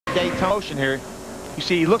Daytona motion here. You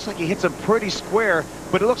see, he looks like he hits him pretty square,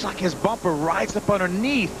 but it looks like his bumper rides up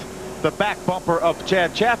underneath the back bumper of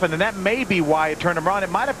Chad Chaffin, and that may be why it turned him around. It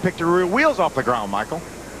might have picked the rear wheels off the ground, Michael.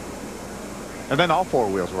 And then all four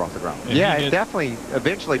wheels were off the ground. And yeah, it definitely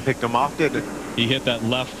eventually picked him off, didn't it? He hit that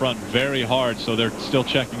left front very hard, so they're still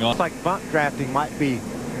checking off. It's like bunt drafting might be.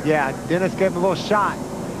 Yeah, Dennis gave him a little shot.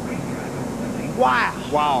 Wow.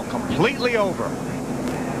 Wow, completely over.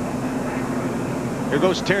 Here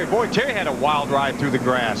goes Terry. Boy, Terry had a wild ride through the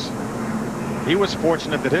grass. He was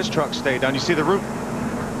fortunate that his truck stayed down. You see the roof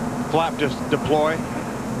flap just deploy.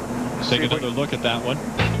 Let's take another look at that one.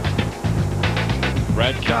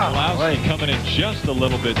 Brad Keselowski coming in just a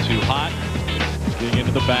little bit too hot. Getting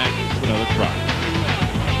into the back of another truck.